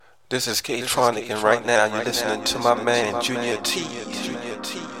This is K-Tronic, and right now you're listening to my man Junior T.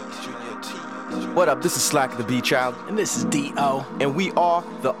 What up? This is Slack the Beat Child, and this is D.O. And we are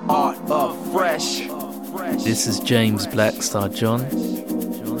the Art of Fresh. This is James Blackstar John.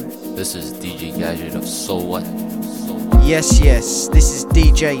 This is DJ Gadget of So What. Yes, this is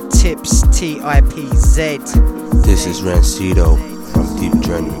DJ Tips, T-I-P-Z. This is Rancido from Deep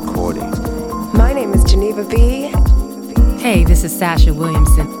Journey Recording. My name is Geneva B. Hey, this is Sasha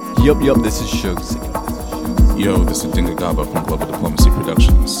Williamson. Yup, this is Shugs. Yo, this is Dinga Gaba from Global Diplomacy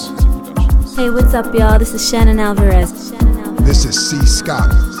Productions. Hey, what's up, y'all? This is Shannon Alvarez. This is C.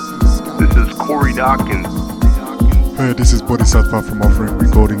 Scott. This is Corey Dawkins. Hey, this is Bodhisattva from Offering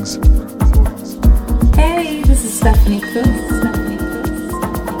Recordings. Hey, this is Stephanie Cook.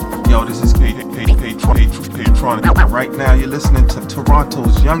 Yo, this is K-Tronic. Right now you're listening to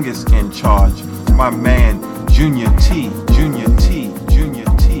Toronto's youngest in charge, my man Junior T.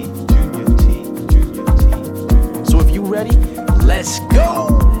 So if you ready, let's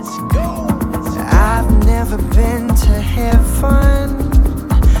go. I've never been to heaven,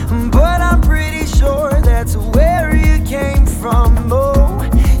 but I'm pretty sure that's where you came from. Oh,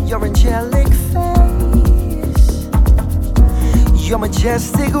 your angelic face, your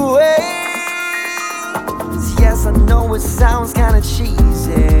majestic ways. Yes, I know it sounds kinda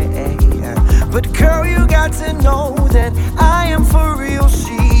cheesy, but girl, you got to know that I am for real.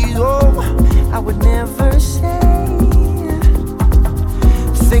 Oh, I would never say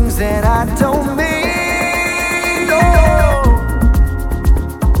things that I don't mean. No,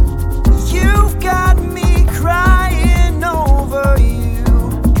 you've got me crying over you.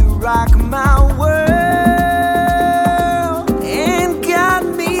 You rock my world and got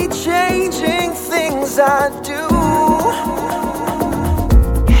me changing things I do.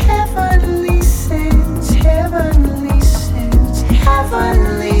 Heavenly sent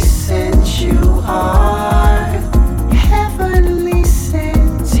you are.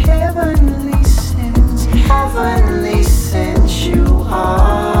 Heavenly sent you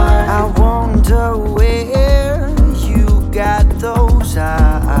are. I wonder where you got those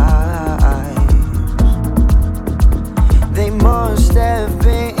eyes. They must have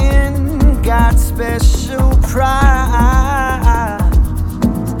been God's special prize.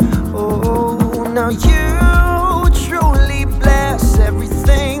 Oh, now you truly bless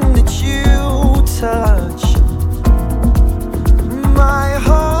everything that you touch. My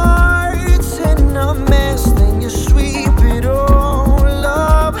heart's in a mess, then you sweep it all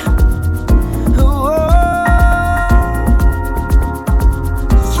up. Oh,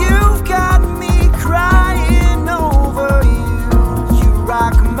 you've got me crying over you. You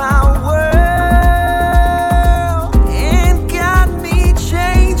rock my world and got me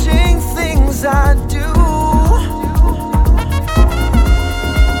changing things I do.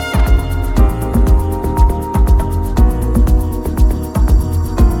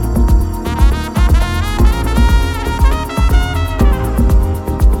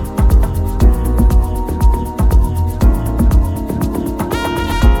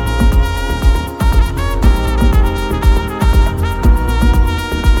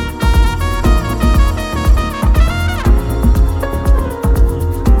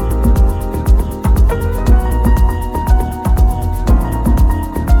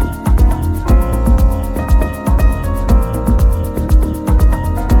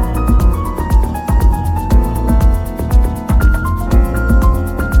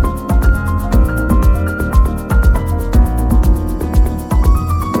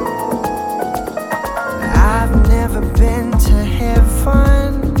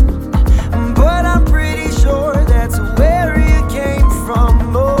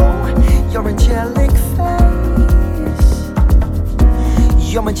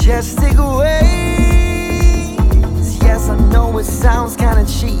 Majestic ways. Yes, I know it sounds kinda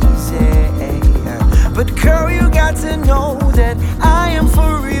cheesy, but girl, you got to know that I am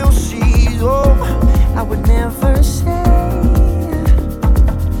for real. Oh, I would never say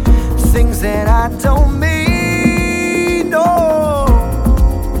things that I don't mean. No,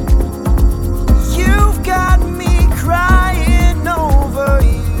 you've got me crying over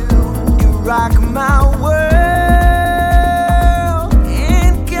you. You rock my world.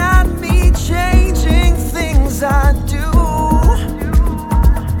 I do.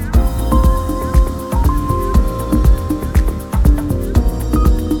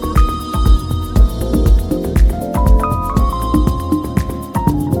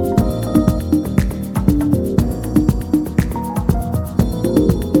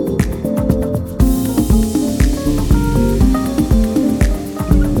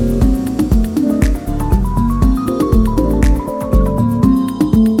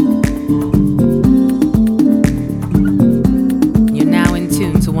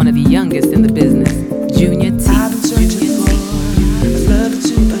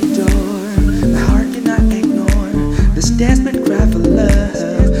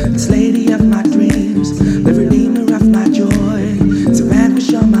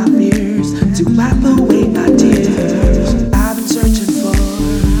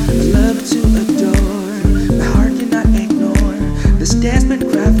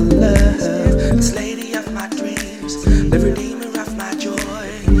 desperate cry for love. This lady of my dreams, the redeemer of my joy,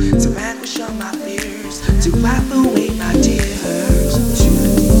 to vanquish all my fears, to wipe away my tears. To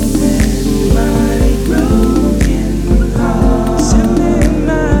mend my broken heart, to mend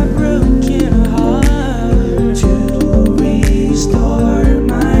my broken heart, to restore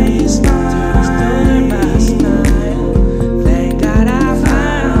my smile, Thank God I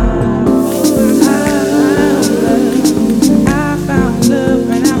found love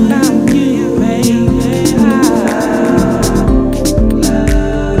when I found you, baby.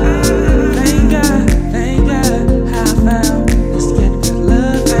 Thank God I found this good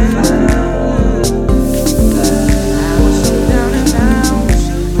love. I was so down and out,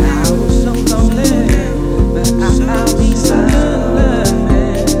 I was so lonely, but I found me some good love.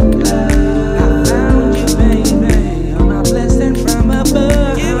 I found you, baby. You're my blessing from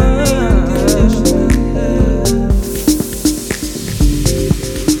above.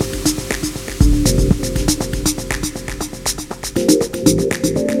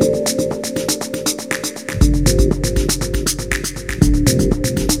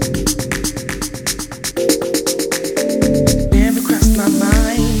 Never crossed my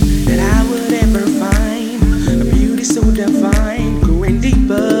mind that I would ever find a beauty so divine, growing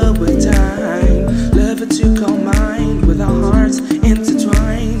deeper with time. Love it took all mine, with our hearts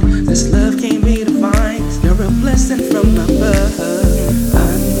intertwined. This love can't be defined. You're a blessing from above.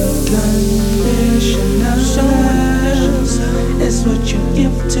 Unconditional love is what you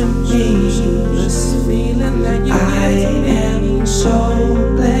give to me. This feeling that you I am so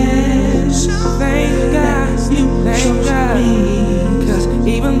blessed. Thank God you chose me, 'cause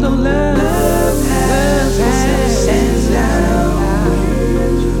even though love has ups and downs,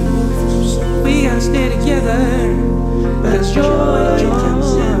 we gotta stay together. But joy comes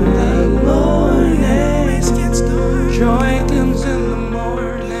in the morning. Joy comes in the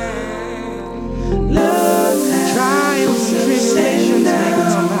morning. Love trials and tribulations may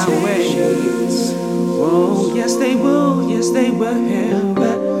come our way. Oh, yes they will, yes they will.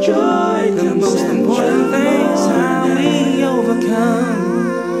 But joy, the most important thing is how we overcome.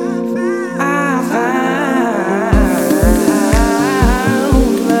 I found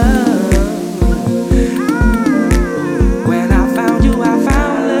love. When I found you, I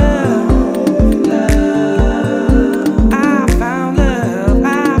found love. I found love,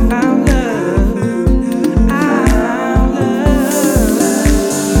 I found love, I found love.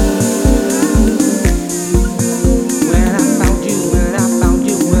 When I found you, when I found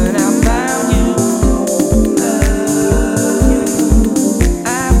you, when I found you,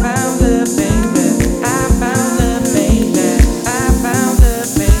 I found love, baby. I found love, baby. I found love,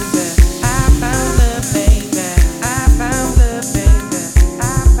 baby. I found love, baby. I found love, baby. I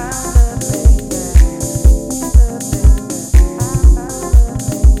found love,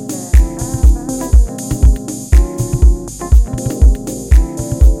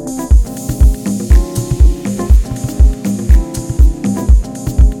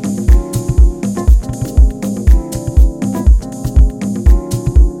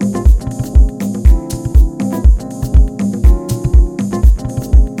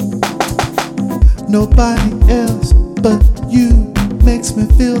 Nobody else but you makes me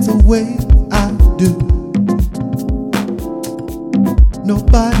feel the way I do.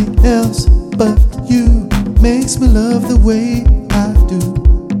 Nobody else but you makes me love the way I do.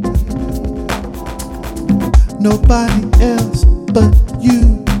 Nobody else but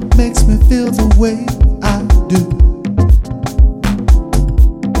you makes me feel the way I do.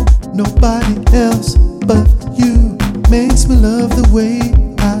 Nobody else but you makes me love the way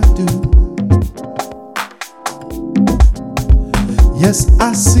I do. Yes,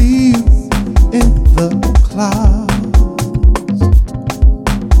 I see you in the clouds.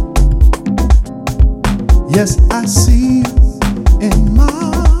 Yes, I see you in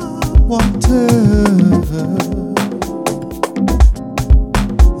my water.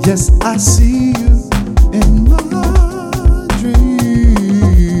 Yes, I see you in my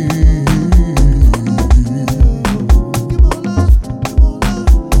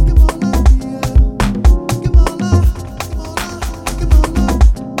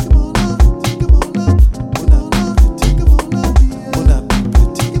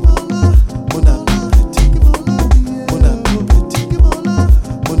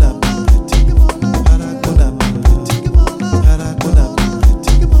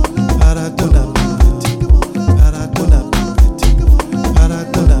Para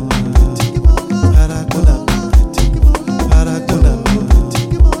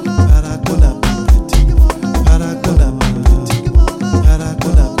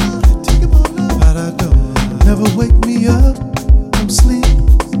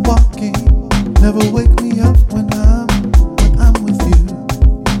Never wake me up when I'm with you.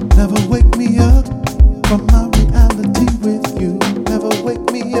 Never wake me up from my reality with you. Never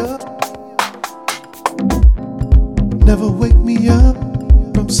wake me up. Never wake me up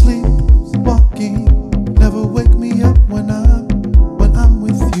from sleepwalking. Never wake me up when I'm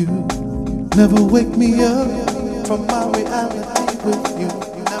with you. Never wake me up from my reality with you.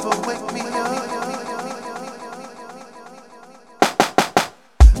 Never wake me up.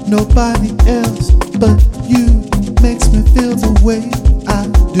 Nobody else but you makes me feel the way I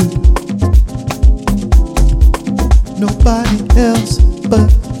do. Nobody else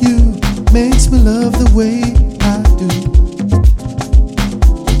but you makes me love the way I do.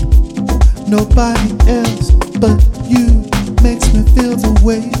 Nobody else but you makes me feel the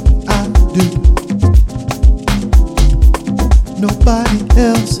way I do. Nobody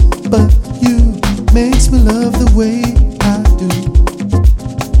else but you makes me love the way I do.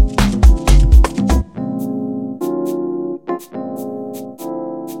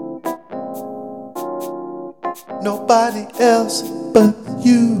 Nobody else but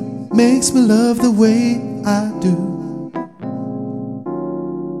you makes me love the way I do.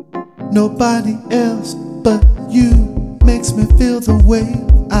 Nobody else but you makes me feel the way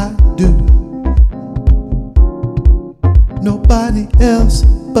I do. Nobody else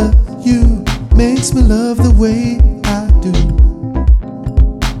but you makes me love the way I do.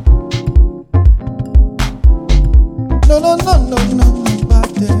 No, no, no, no, no,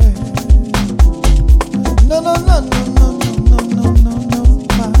 nobody. No, no, no, no, no, no, no, no, no,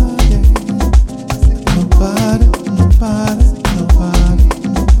 nobody. Nobody, nobody, nobody,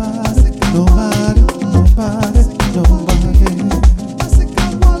 nobody, nobody, nobody, nobody.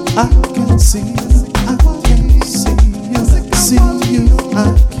 I can see you, I can see you, see you, I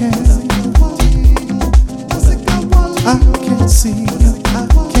can. I can see you, I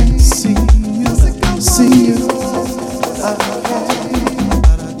can see you, see you, I can.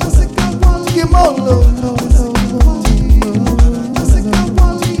 Give more love, no, no, no.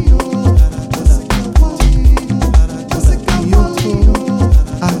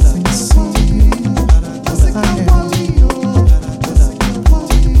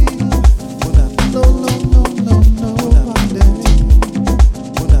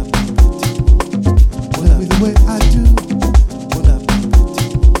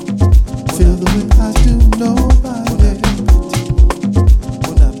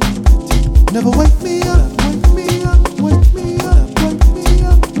 Never wake me up, wake me up, wake me up, wake me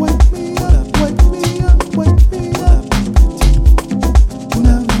up, wake me up, wake me up, wake me up.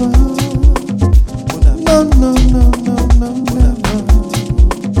 Never. No, no, no, no, no, never.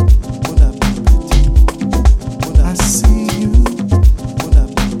 I see you.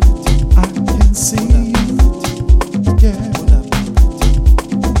 I can see you. Yeah.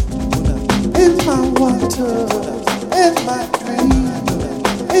 In my water, in my dream,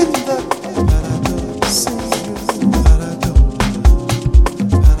 in the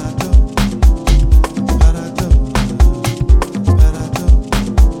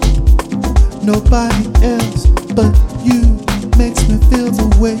nobody else but you makes me feel the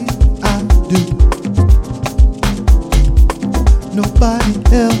way I do. Nobody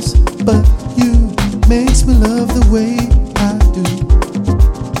else but you makes me love the way I do.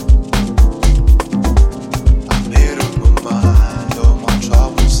 I'm here on my mind, all my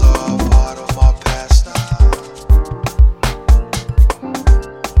troubles are part of my past now.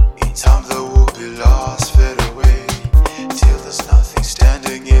 In time that will be lost, fade away, till there's nothing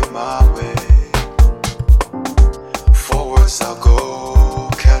standing in my way. I'll go,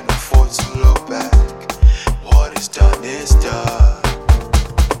 can't afford to look back. What is done is done.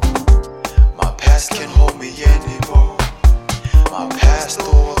 My past can't hold me anymore.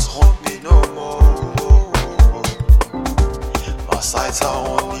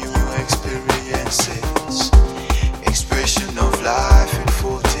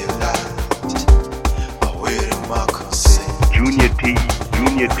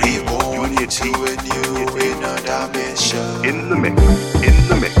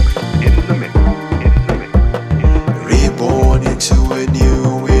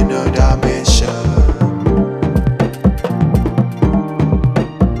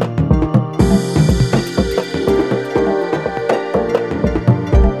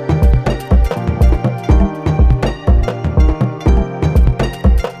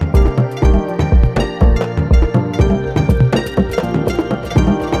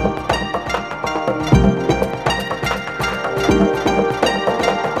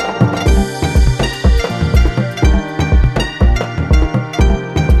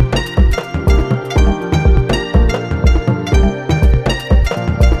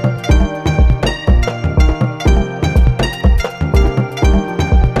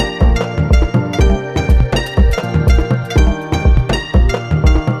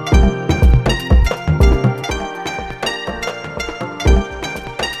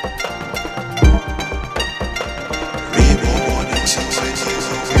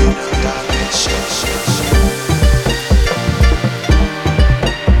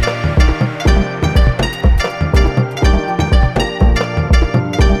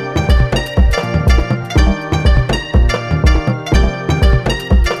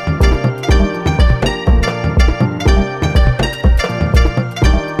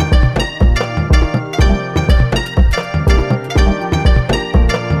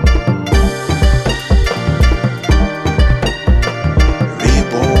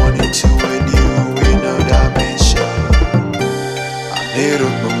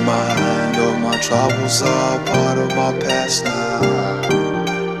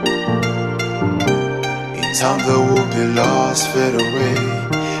 time the will be lost, fade away,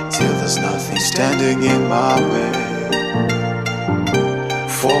 till there's nothing standing in my way.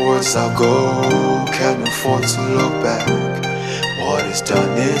 Forwards I'll go, can't afford to look back. What is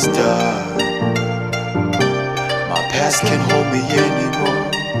done is done. My past can't hold me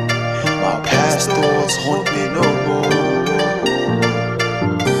anymore. My past thoughts haunt me no more.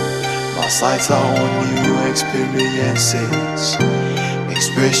 My sights are on new experiences,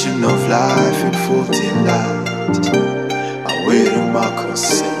 expression of life in full delight. I wait on my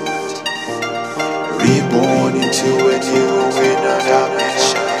consent, reborn into a new inner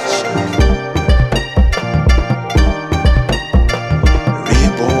dimension.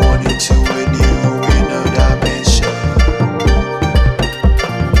 Reborn into a new inner dimension.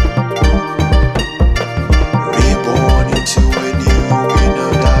 Reborn into a new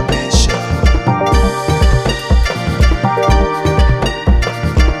inner dimension.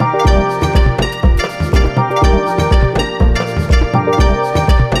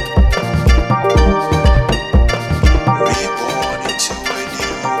 Reborn into a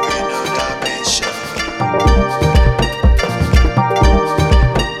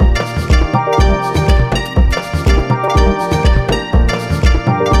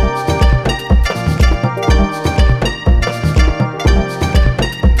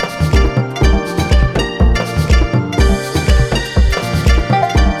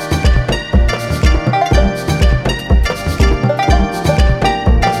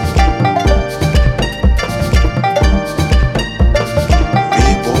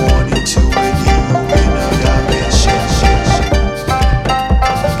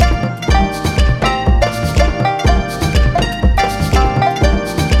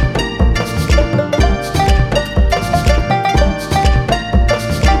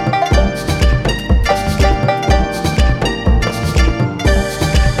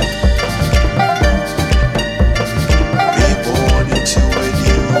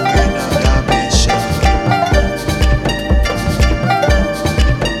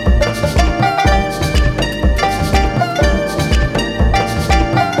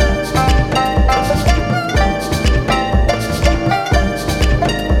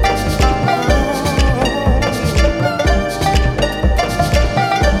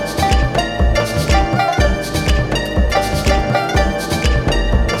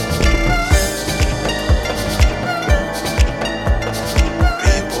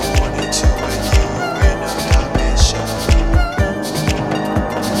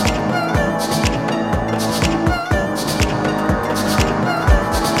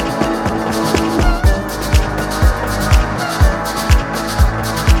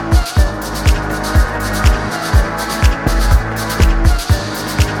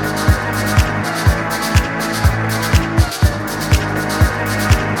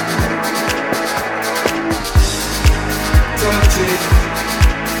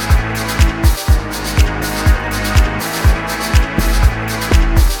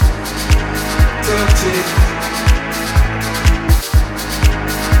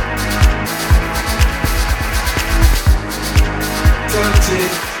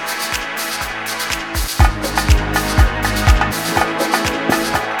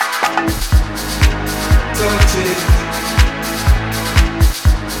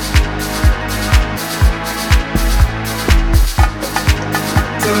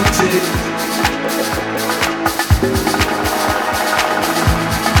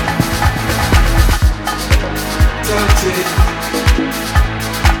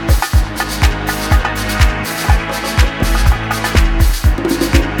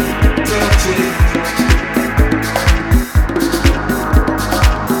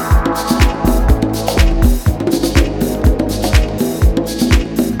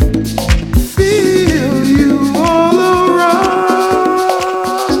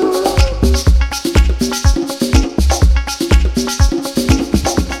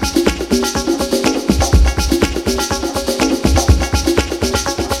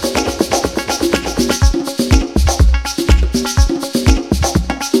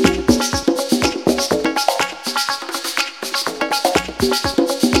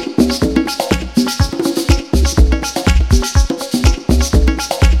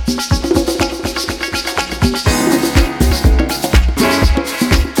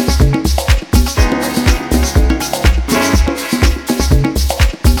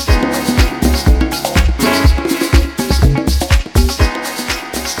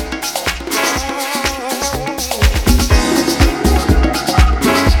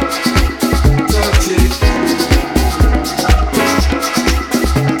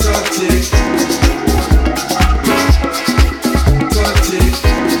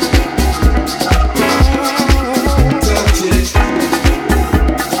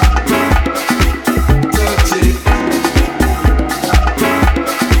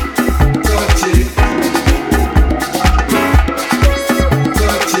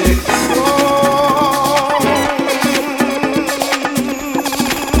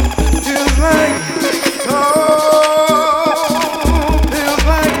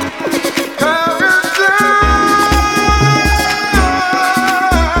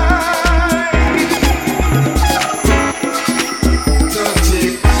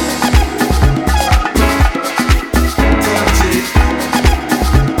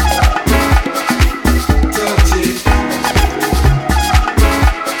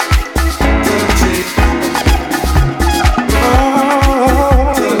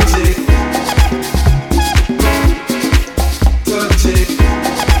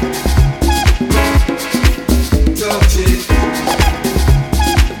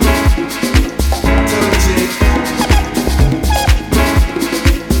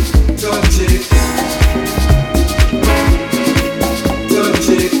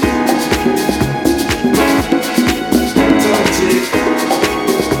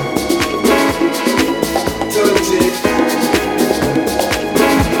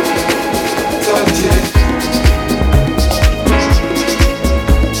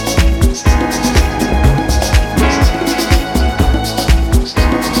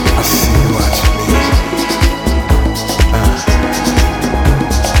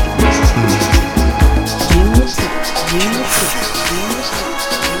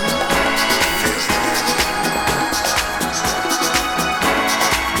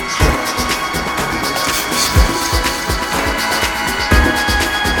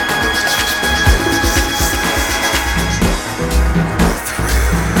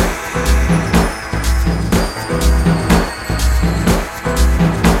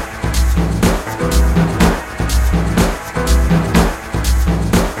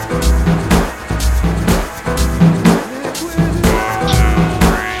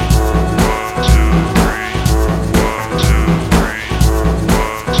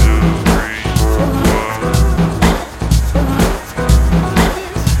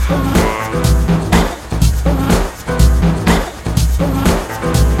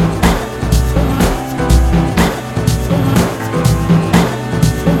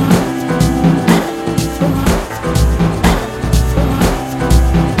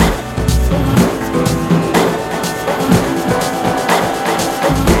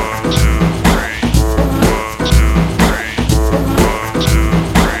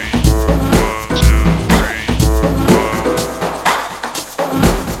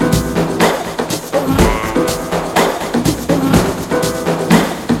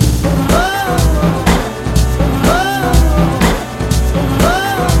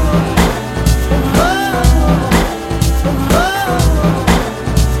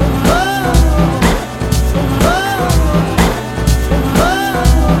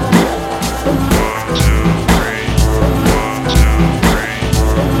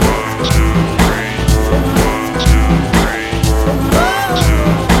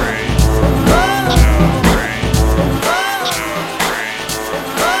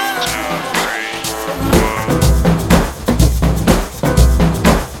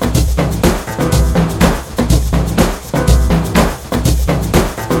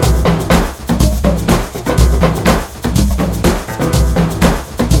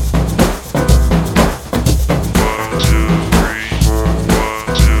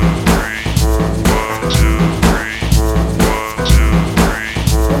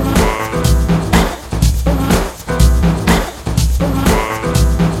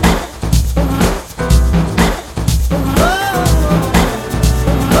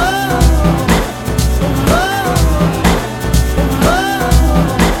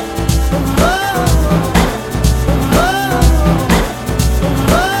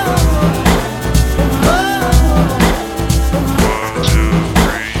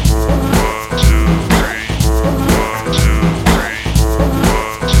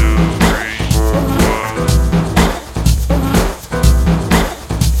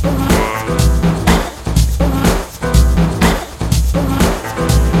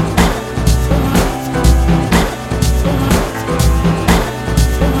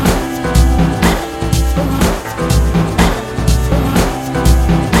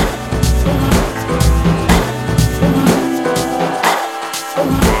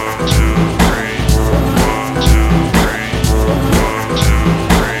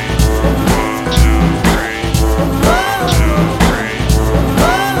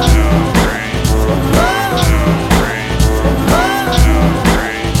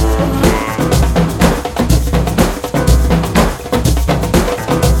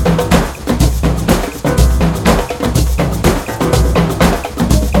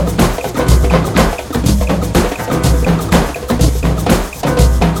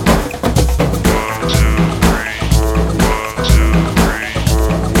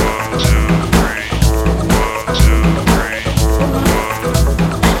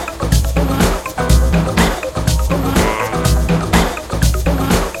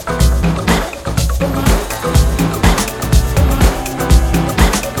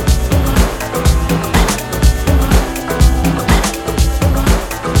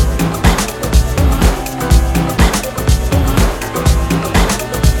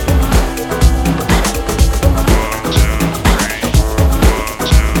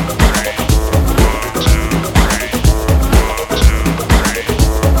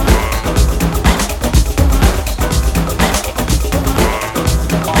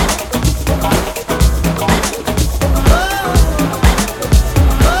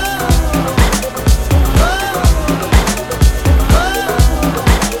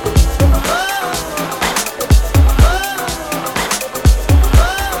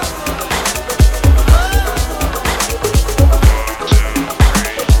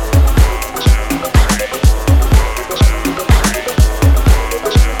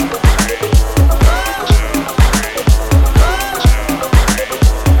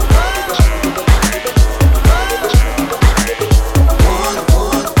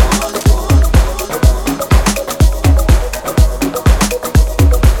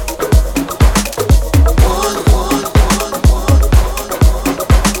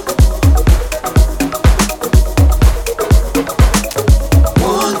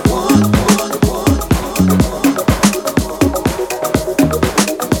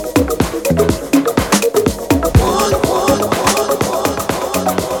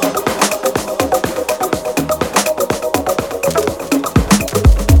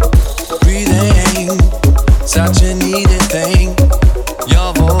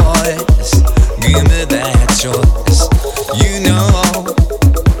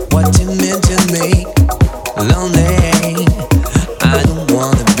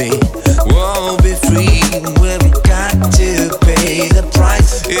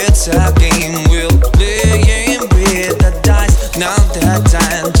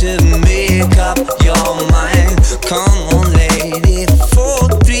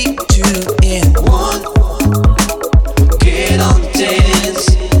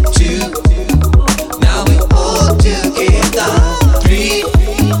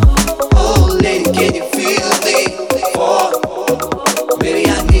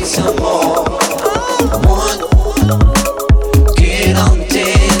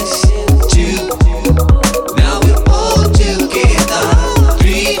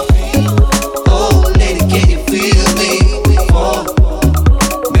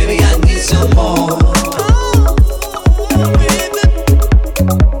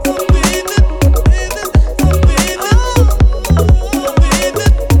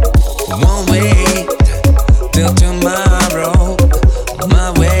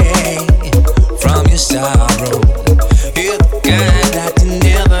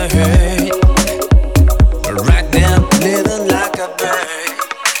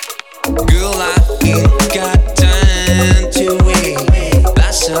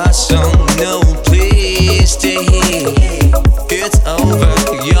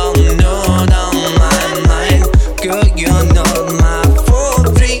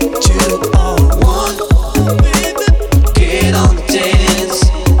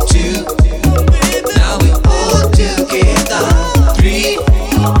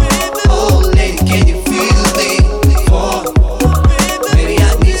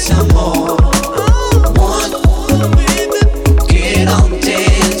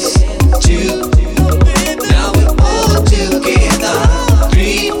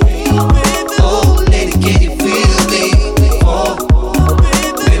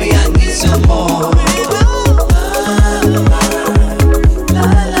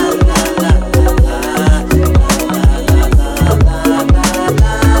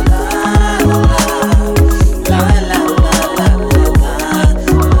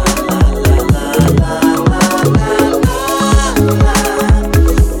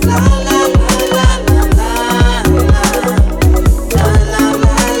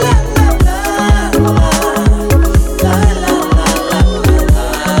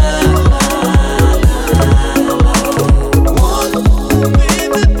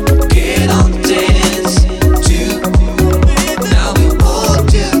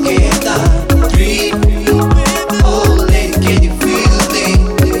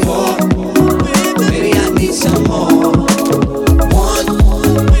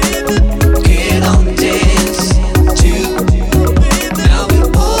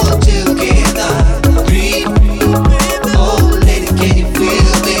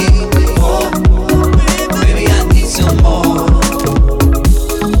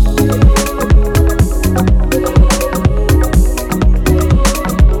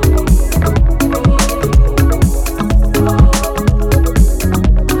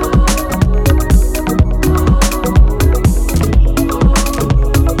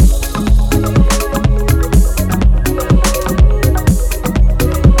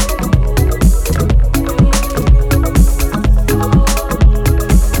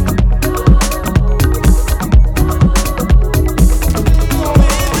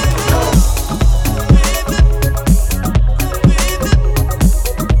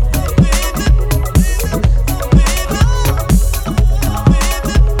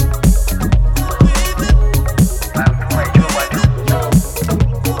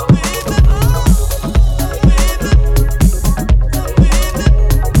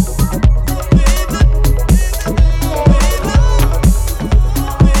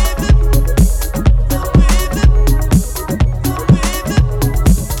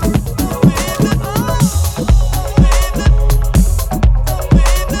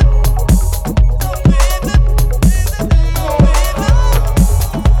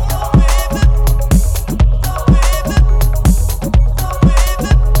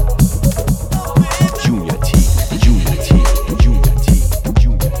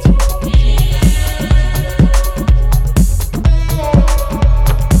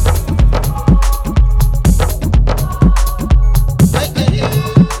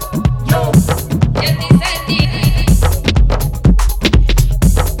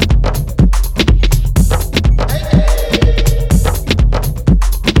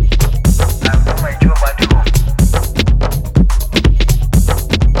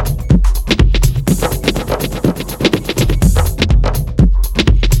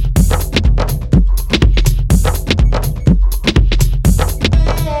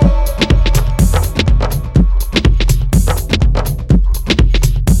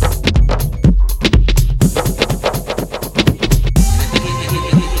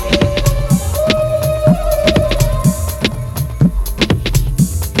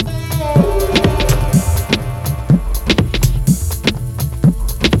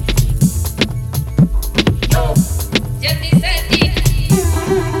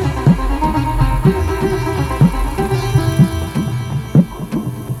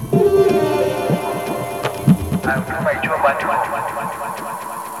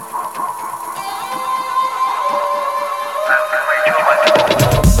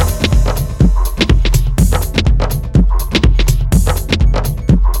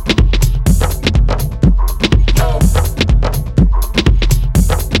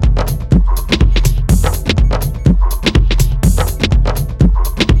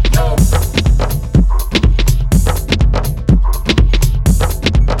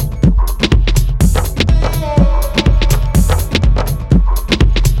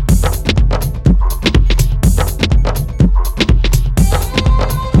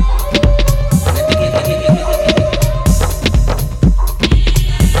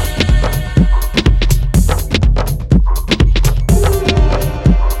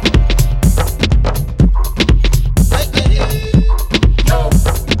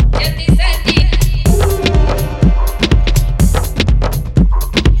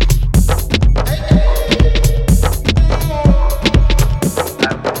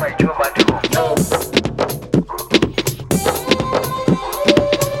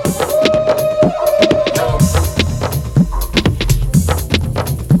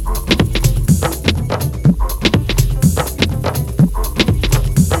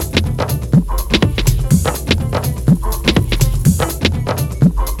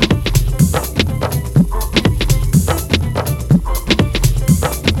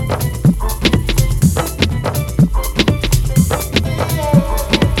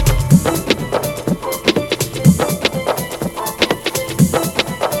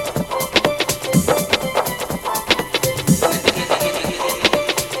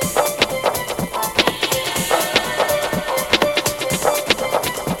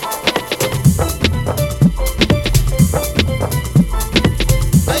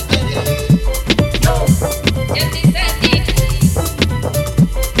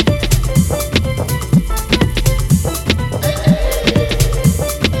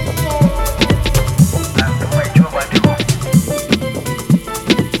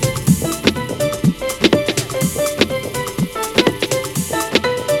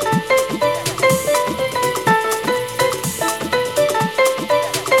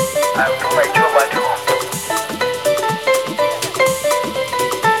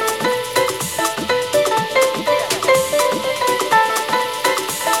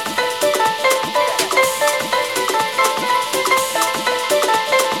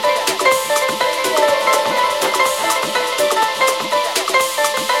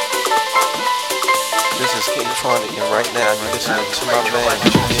listening to my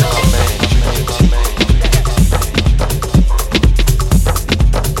man, Junior T.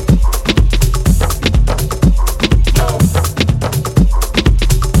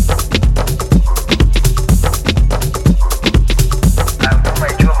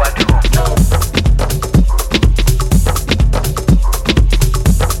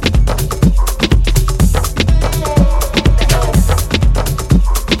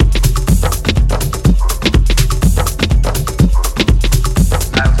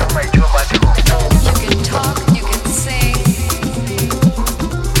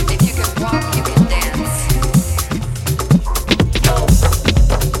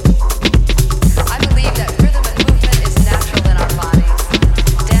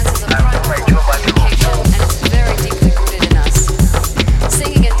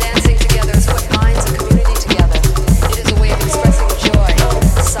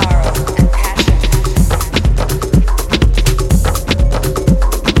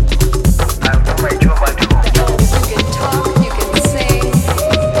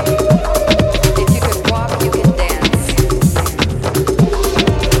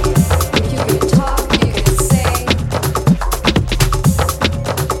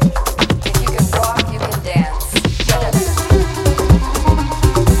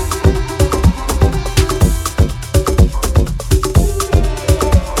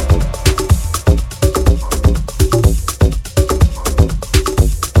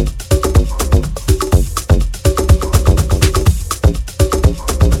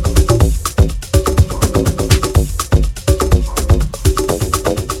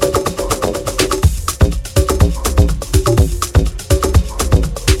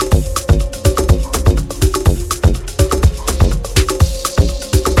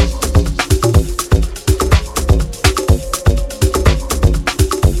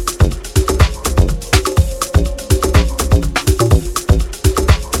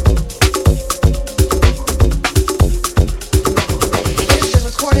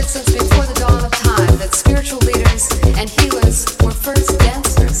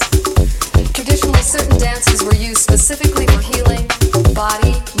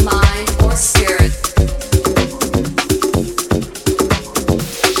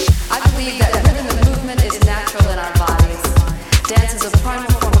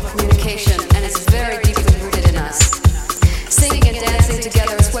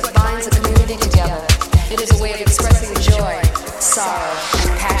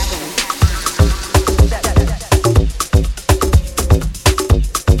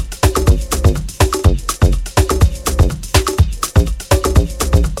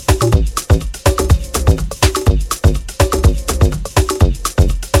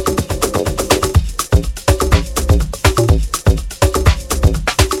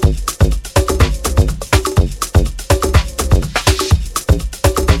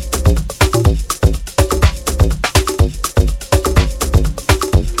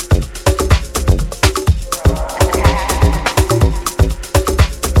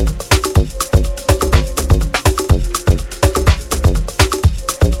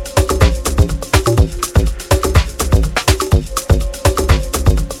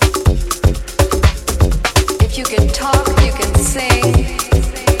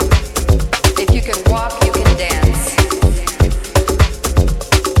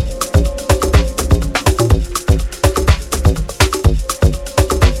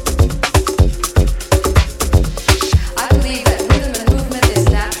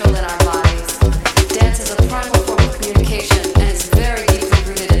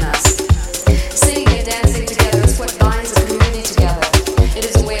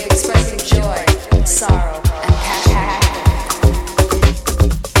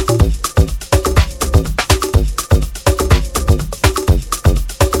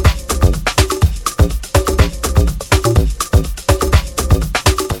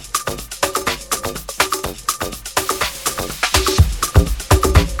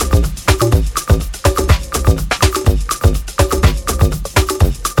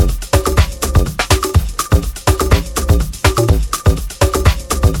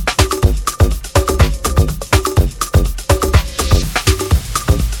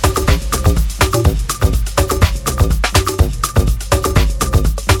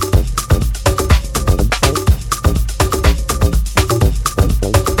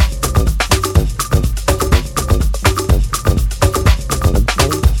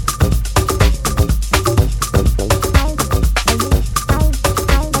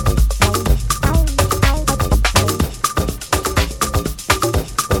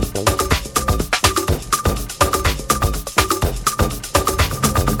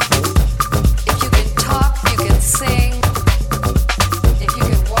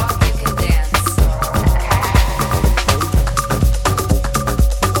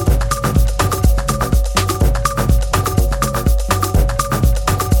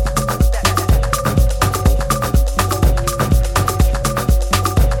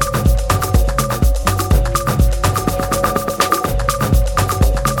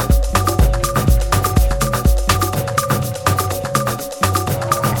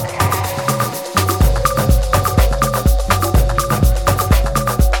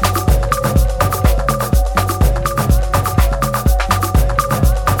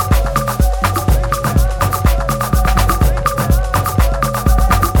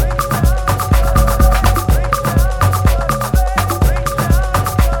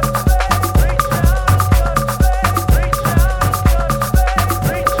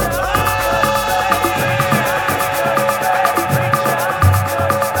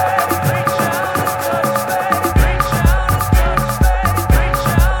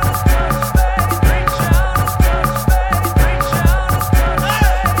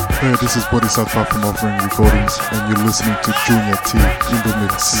 this is Bodhisattva from Offering Recordings, and you're listening to Junior T in the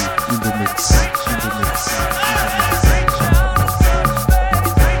mix, in the mix, in the mix, in the mix.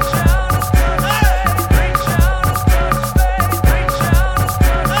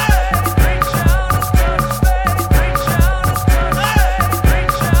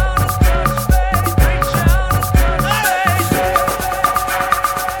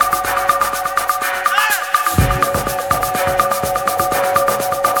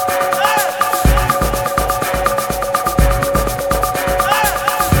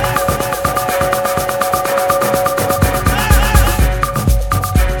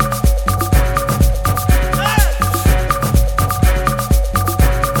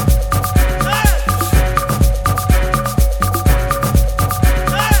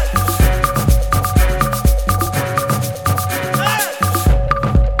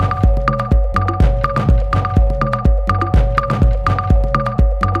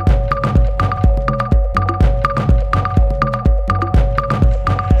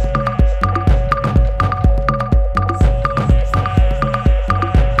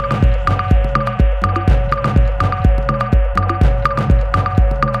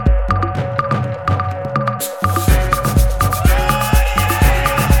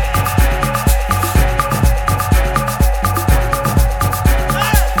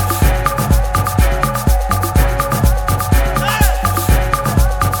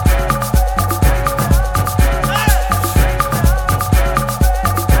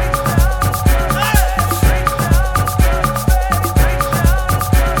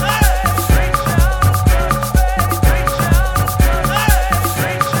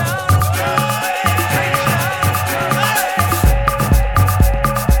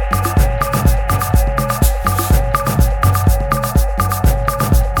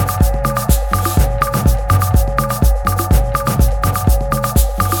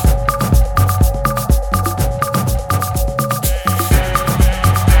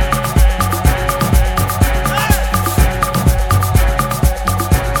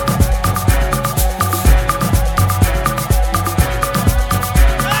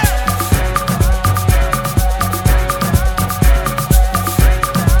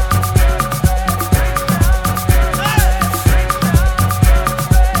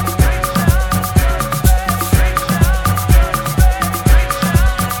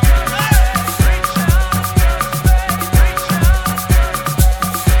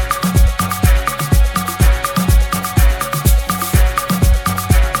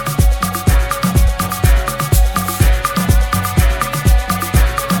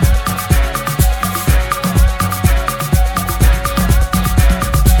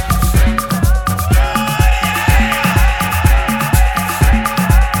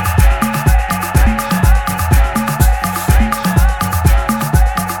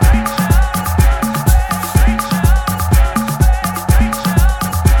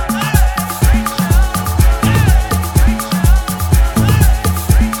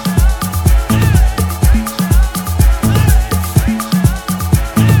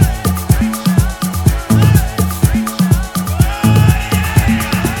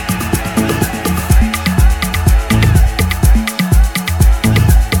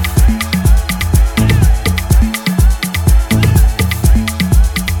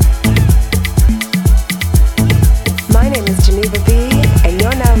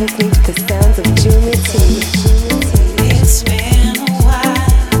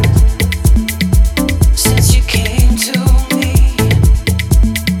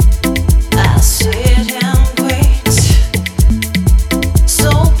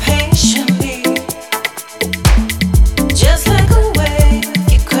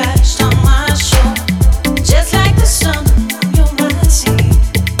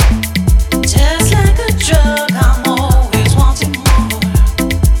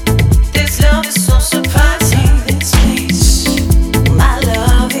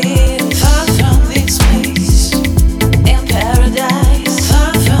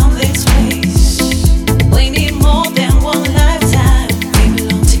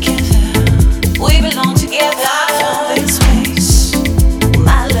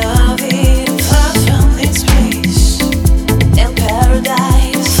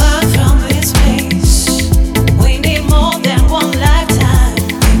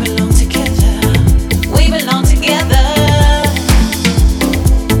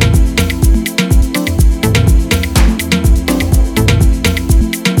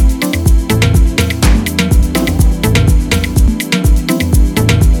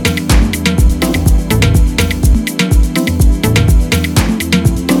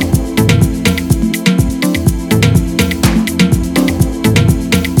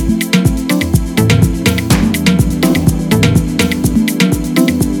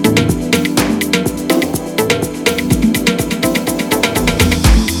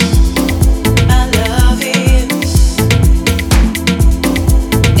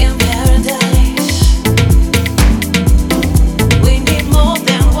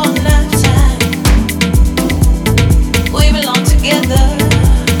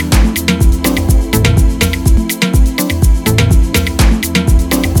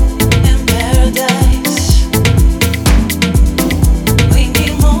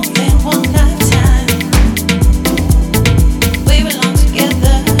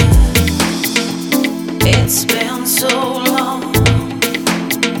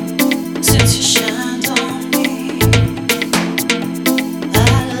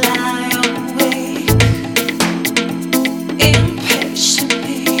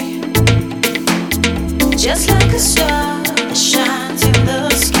 Just like a star that shines in the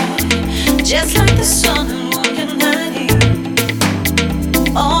sky, just like the sun and moon uniting.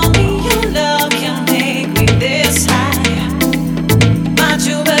 Only your love can make me this high. My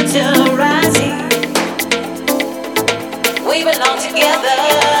Jupiter rising, we belong together.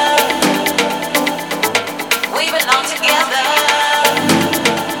 We belong together.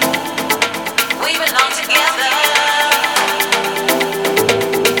 We belong together.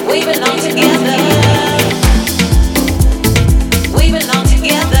 We belong together. We belong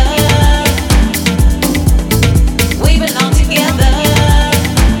together. We belong together.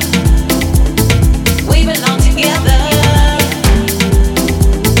 We belong together.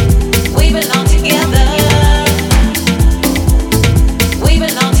 We belong together. We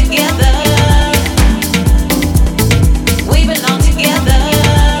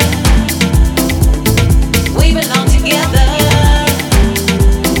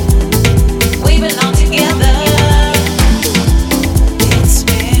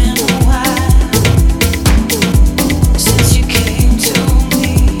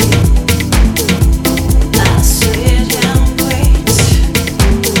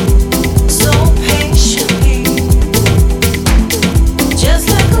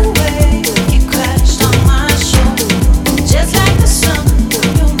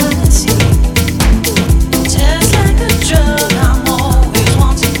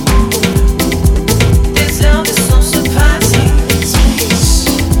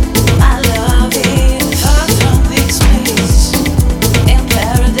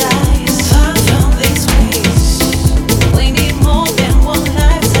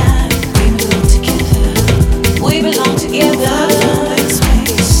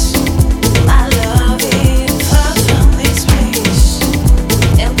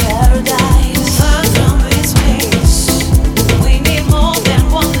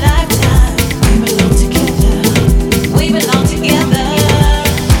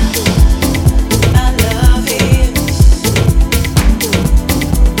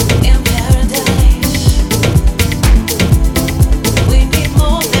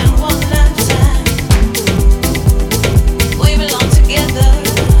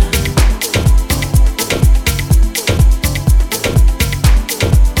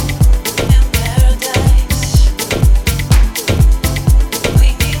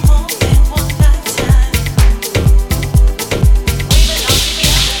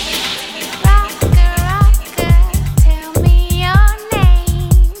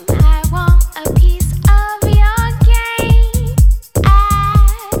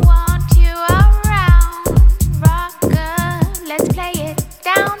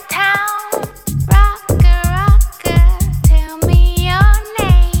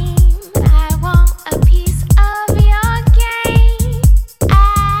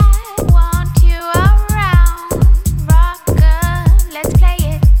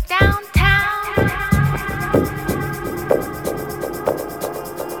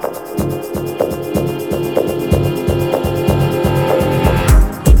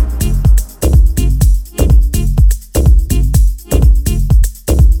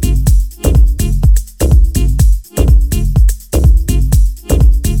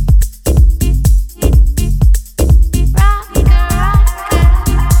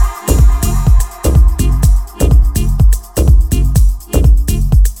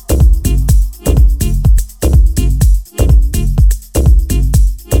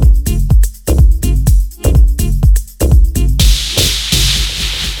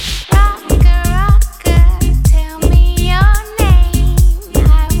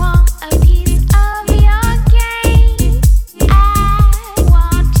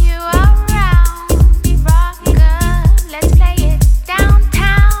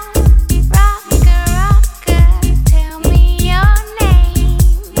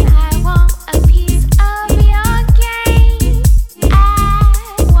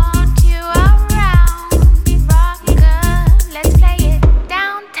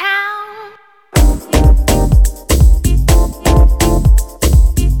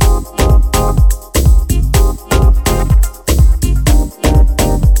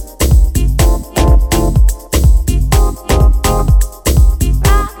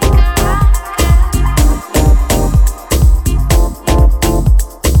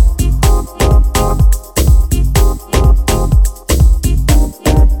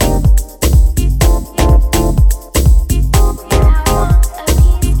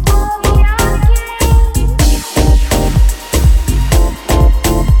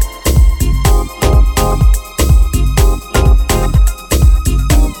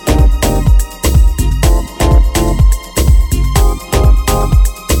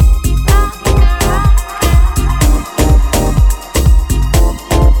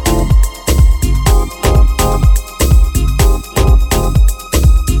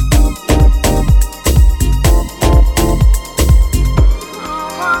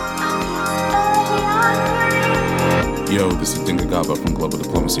Yo, this is Dinga Gaba from Global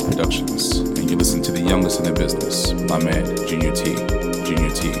Diplomacy Productions, and you listen to the youngest in the business, my man, Junior T. Junior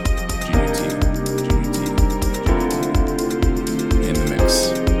T. Junior T. Junior T. In the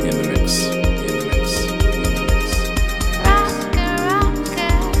mix. In the mix. In the mix. In the mix. Rocker,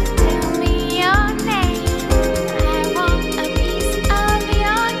 rocker, tell me your name. I want a piece of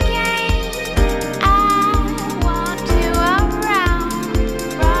your game. I want you around.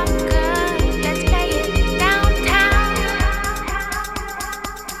 Rocker, let's play it downtown.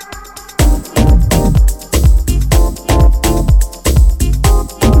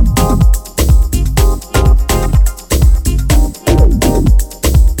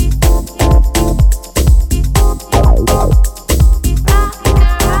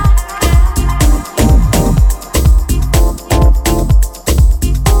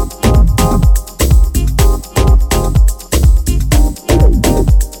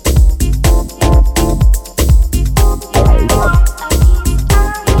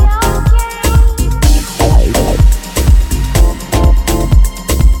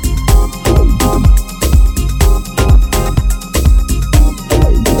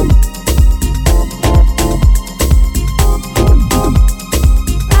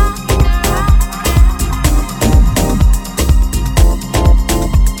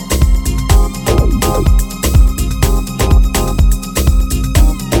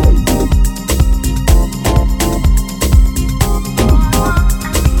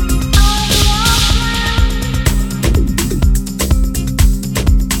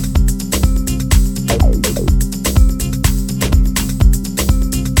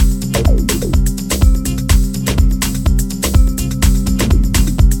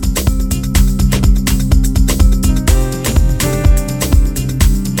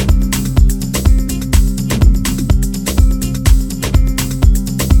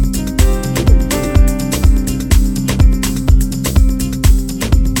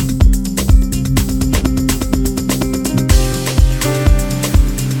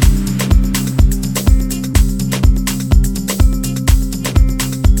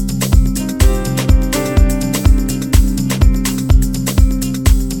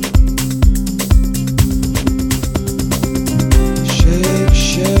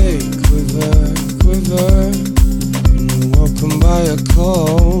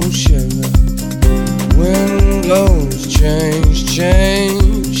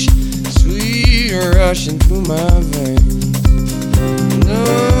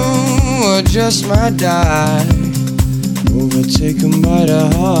 Just might die, overtaken by the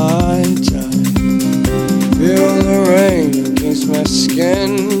high tide. Feel the rain against my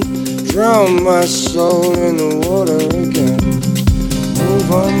skin, drown my soul in the water again.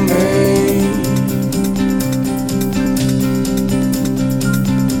 Move on me,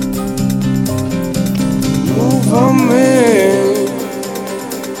 move on me.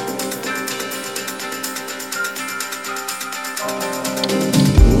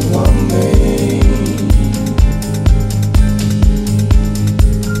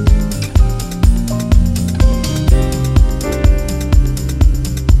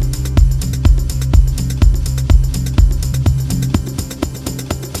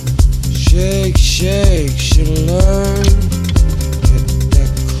 Shake, should learn. Get that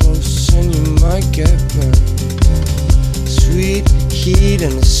close and you might get burned. Sweet heat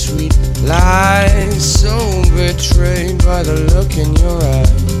and a sweet lie, so betrayed by the look in your eye.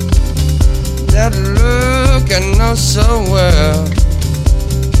 That look I know so well.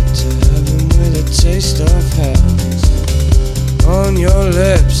 Get to heaven with a taste of hell. On your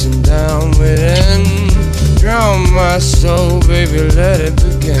lips and down within. Drown my soul, baby, let it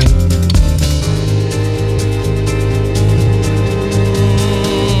begin.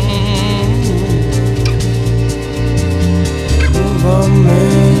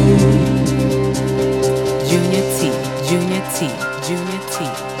 Junior T, Junior T, Junior T,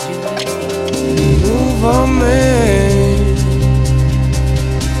 Junior T. Move on me.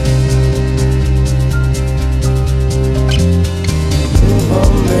 Move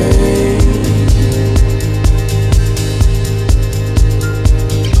on me.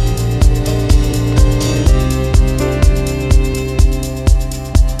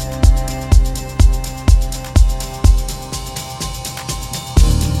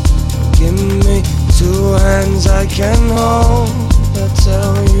 Two hands I can hold. I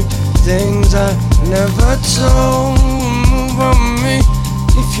tell you things I never told. Move on me,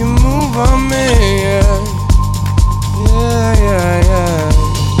 if you move on me, yeah. Yeah, yeah, yeah.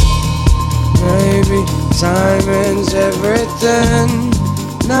 Maybe timing's everything.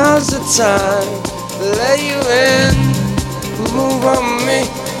 Now's the time to let you in. Move on me,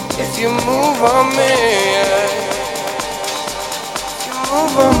 if you move on me, yeah.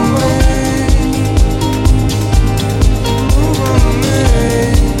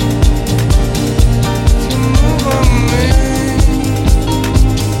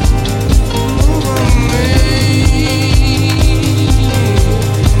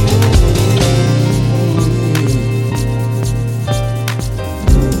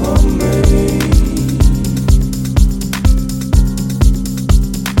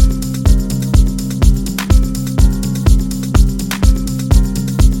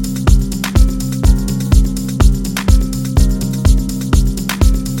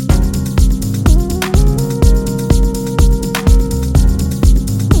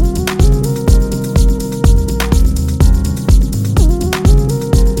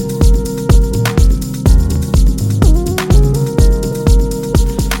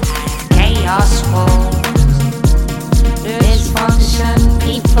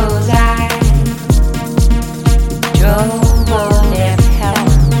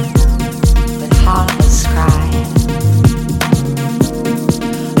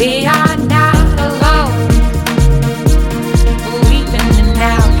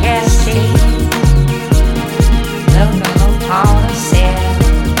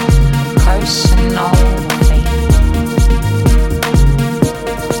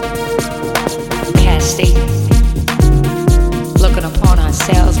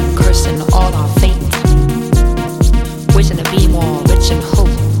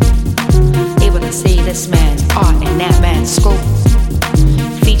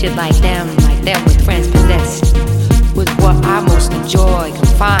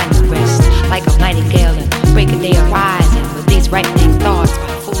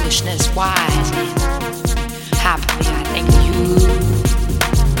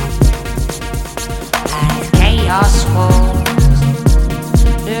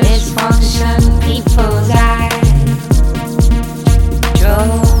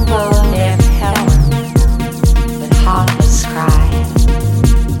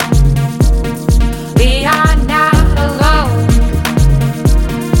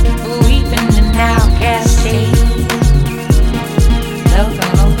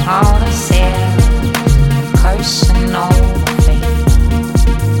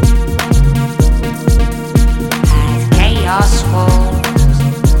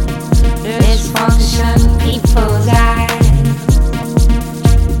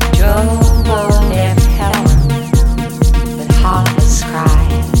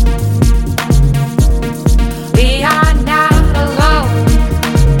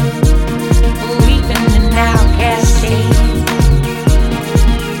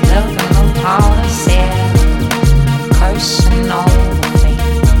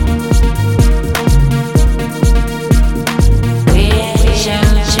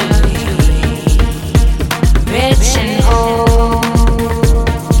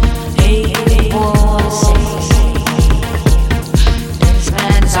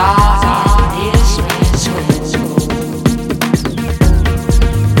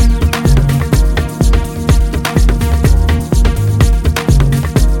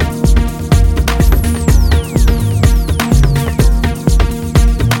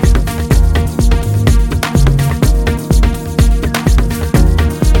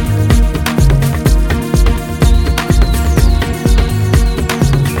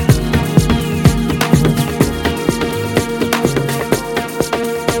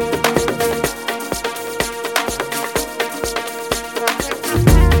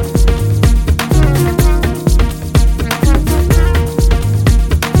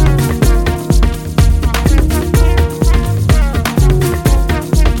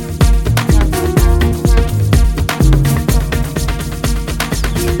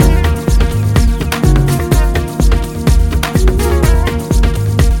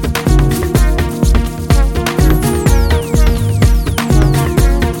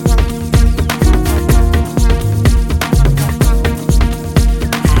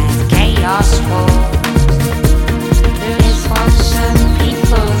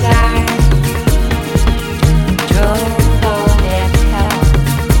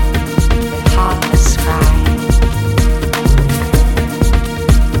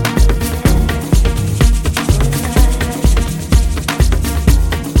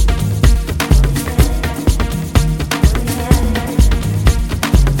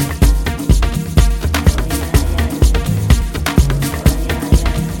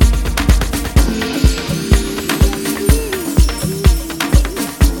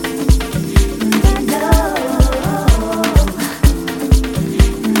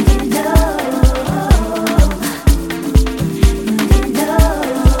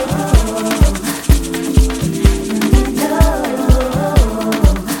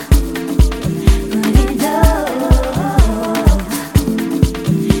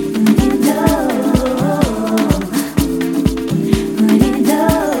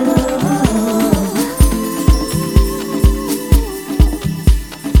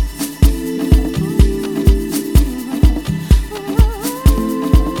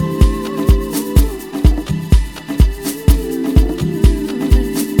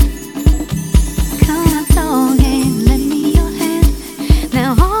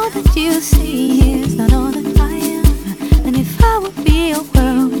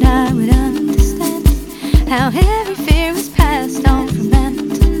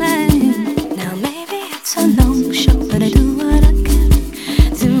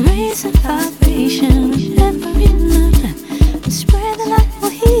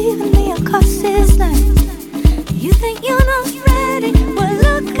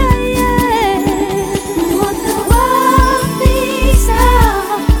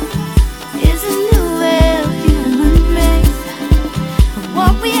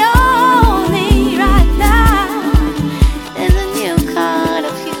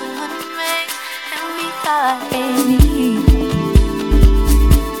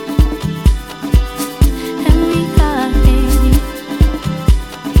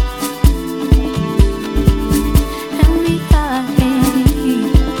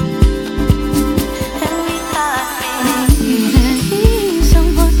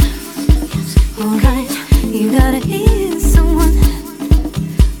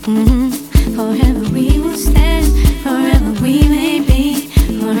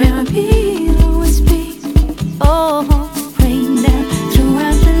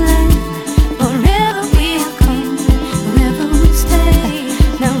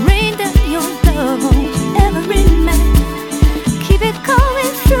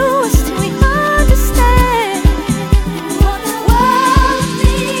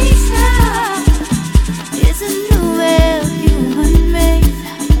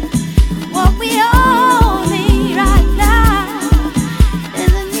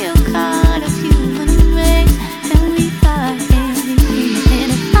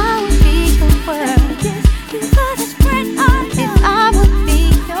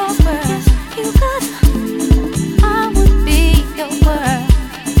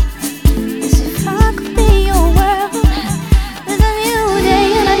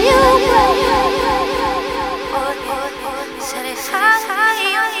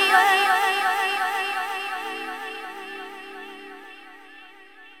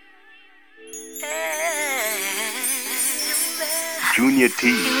 Junior T,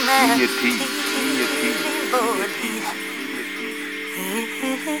 Junior T, Junior T, Junior T.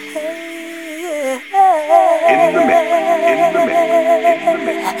 In the mix, in the mix, in the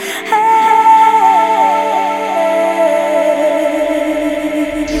mix.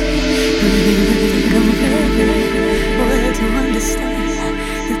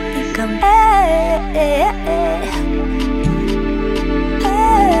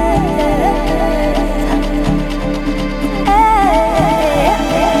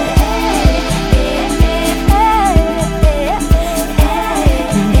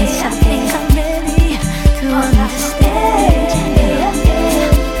 Yes, I think I'm ready to understand.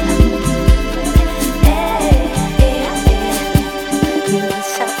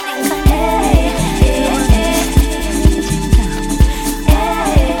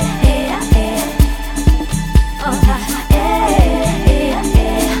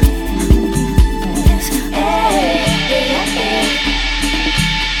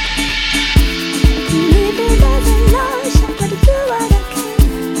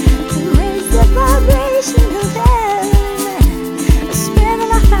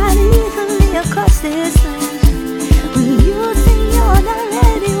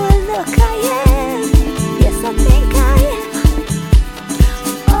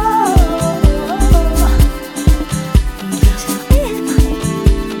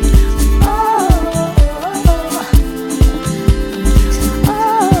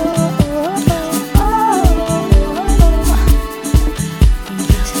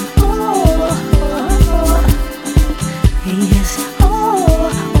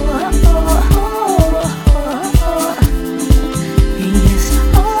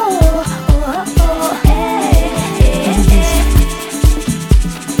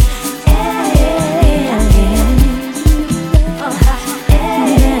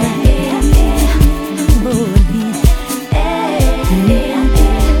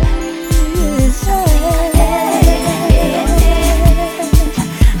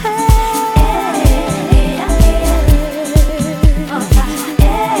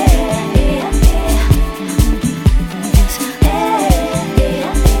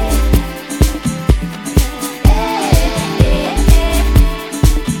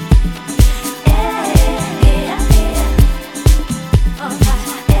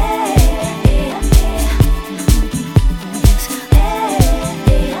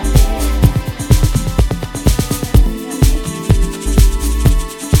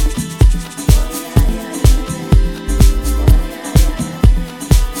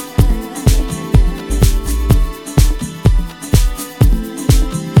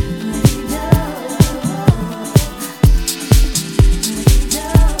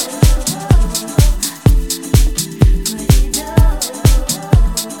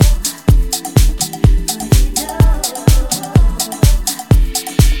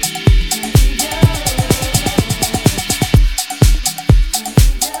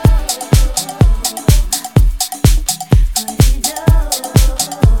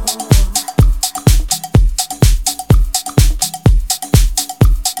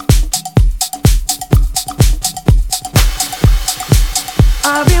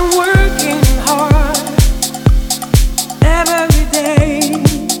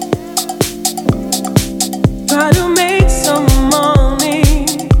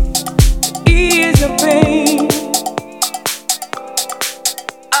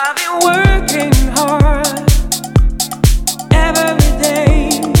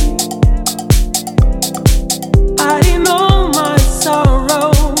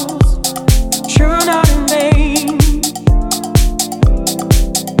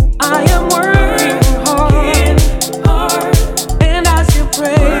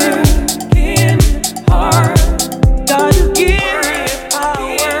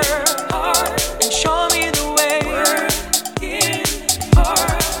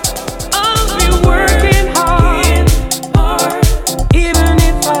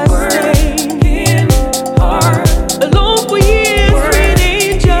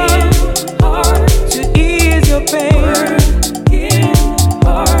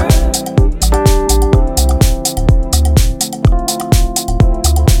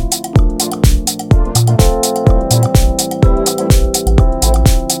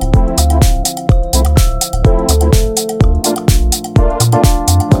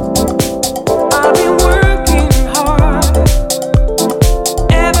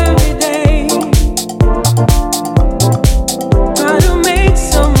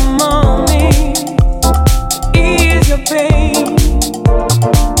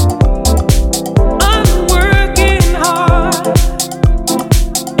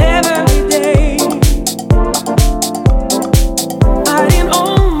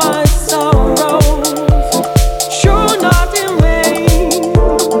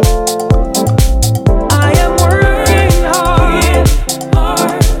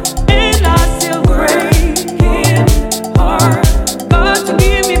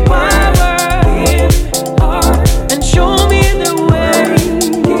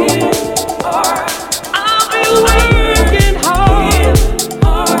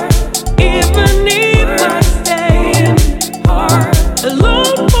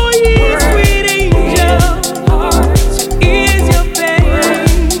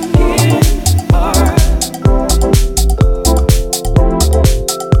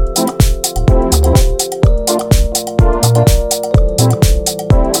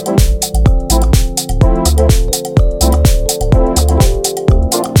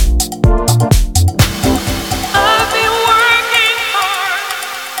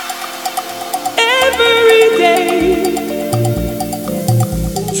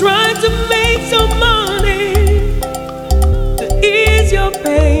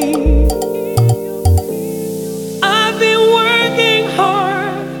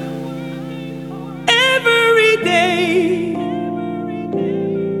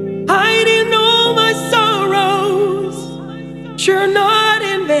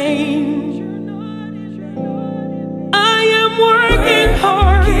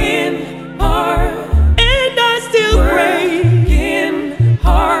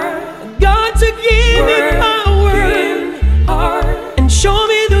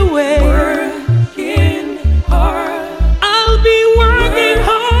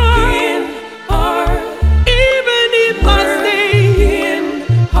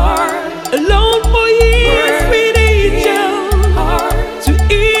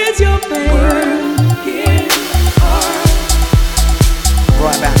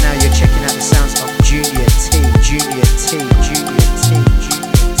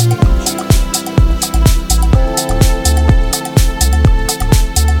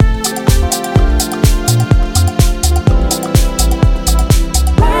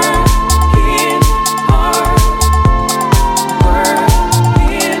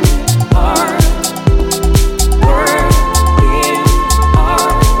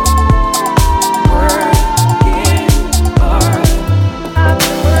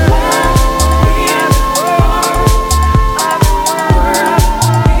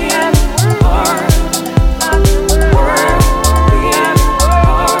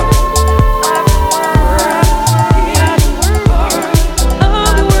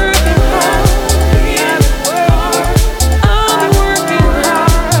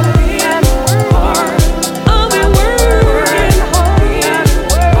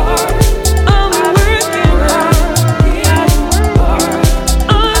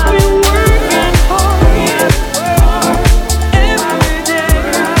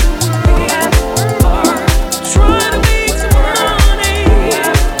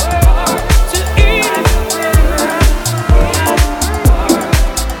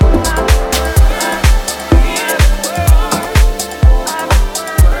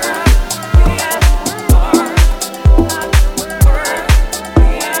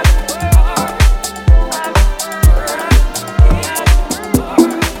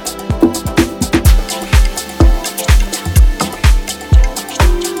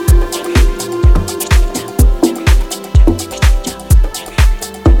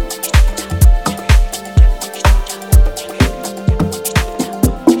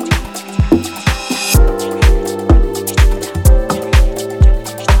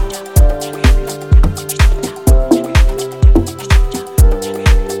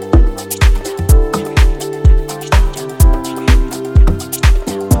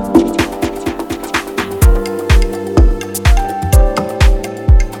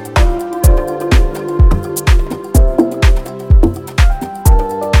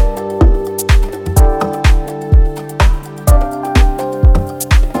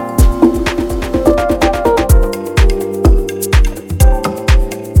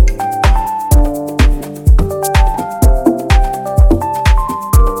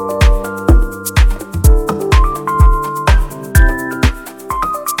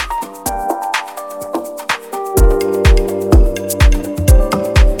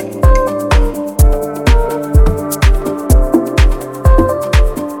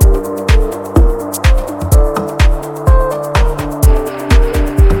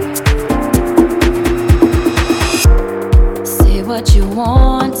 what you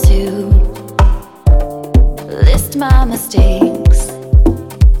want to. List my mistakes.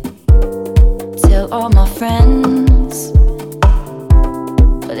 Tell all my friends.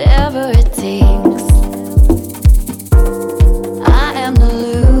 Whatever it takes. I am the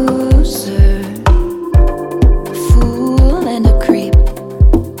loser, a fool and a creep,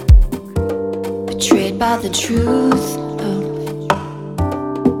 betrayed by the truth of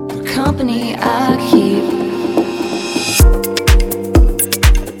the company I keep.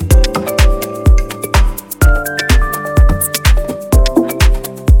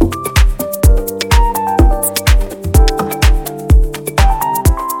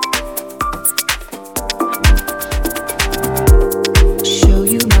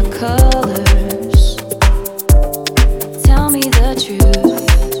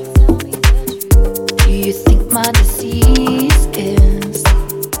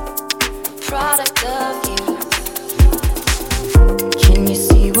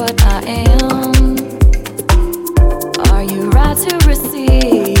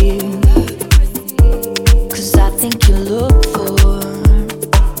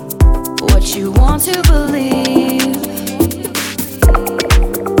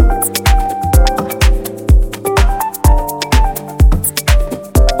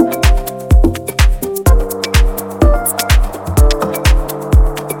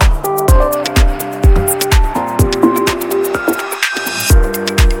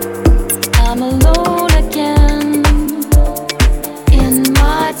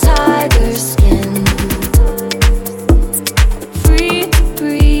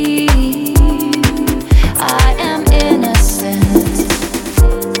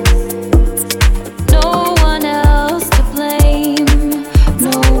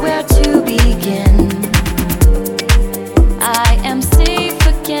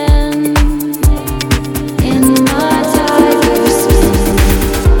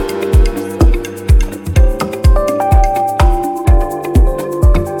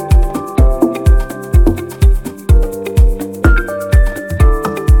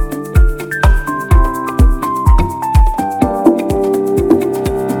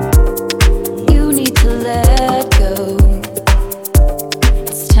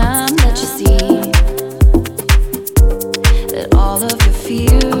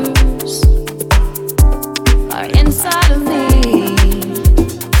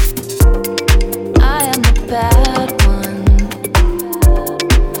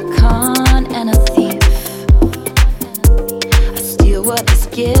 What is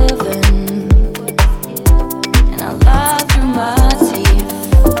given